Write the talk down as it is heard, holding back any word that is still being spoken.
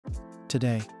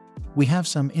Today, we have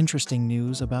some interesting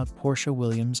news about Porsha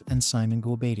Williams and Simon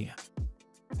Guobadia.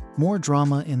 More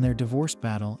drama in their divorce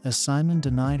battle as Simon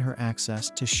denied her access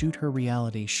to shoot her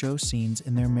reality show scenes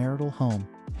in their marital home,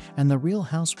 and the Real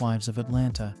Housewives of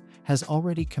Atlanta has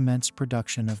already commenced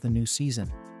production of the new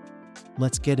season.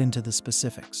 Let's get into the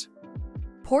specifics.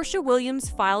 Porsha Williams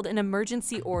filed an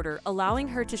emergency order allowing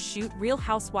her to shoot Real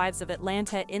Housewives of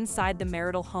Atlanta inside the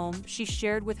marital home she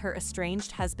shared with her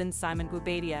estranged husband Simon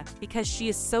Guobadia because she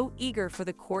is so eager for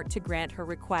the court to grant her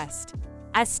request.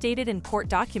 As stated in court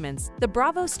documents, the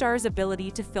Bravo star's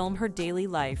ability to film her daily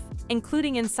life,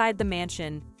 including inside the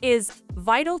mansion, is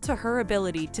vital to her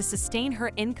ability to sustain her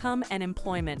income and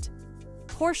employment.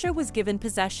 Porsha was given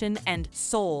possession and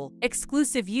sole,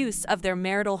 exclusive use of their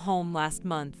marital home last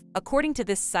month, according to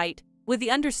this site, with the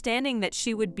understanding that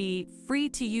she would be free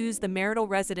to use the marital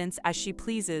residence as she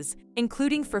pleases,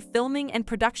 including for filming and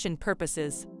production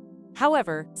purposes.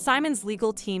 However, Simon's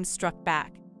legal team struck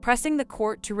back, pressing the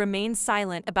court to remain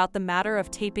silent about the matter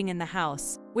of taping in the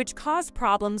house, which caused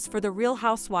problems for the Real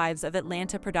Housewives of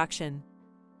Atlanta production.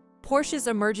 Porsha's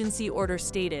emergency order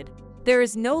stated, "There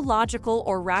is no logical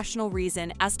or rational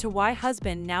reason as to why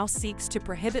husband now seeks to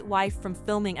prohibit wife from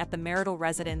filming at the marital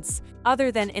residence,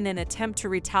 other than in an attempt to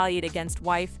retaliate against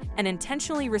wife and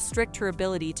intentionally restrict her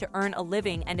ability to earn a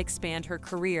living and expand her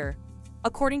career."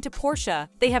 According to Porsha,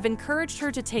 they have encouraged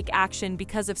her to take action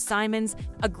because of Simon's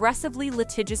aggressively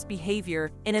litigious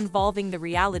behavior in involving the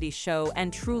reality show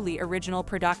and truly original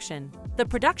production. The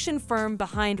production firm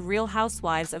behind Real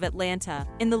Housewives of Atlanta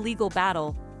in the legal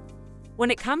battle. When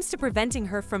it comes to preventing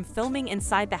her from filming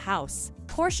inside the house,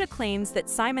 Porsha claims that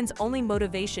Simon's only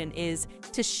motivation is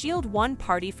to shield one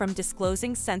party from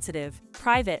disclosing sensitive,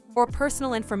 private, or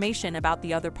personal information about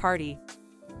the other party.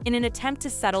 In an attempt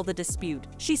to settle the dispute,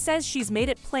 she says she's made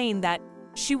it plain that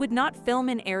she would not film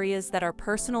in areas that are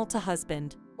personal to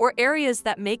husband, or areas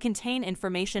that may contain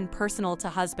information personal to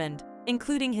husband,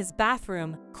 including his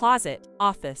bathroom, closet,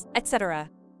 office, etc.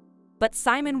 But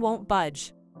Simon won't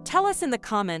budge. Tell us in the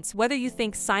comments whether you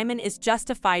think Simon is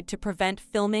justified to prevent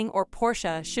filming or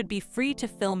Porsha should be free to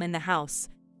film in the house.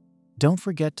 Don't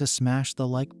forget to smash the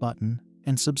like button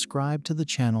and subscribe to the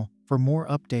channel for more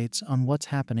updates on what's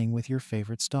happening with your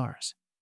favorite stars.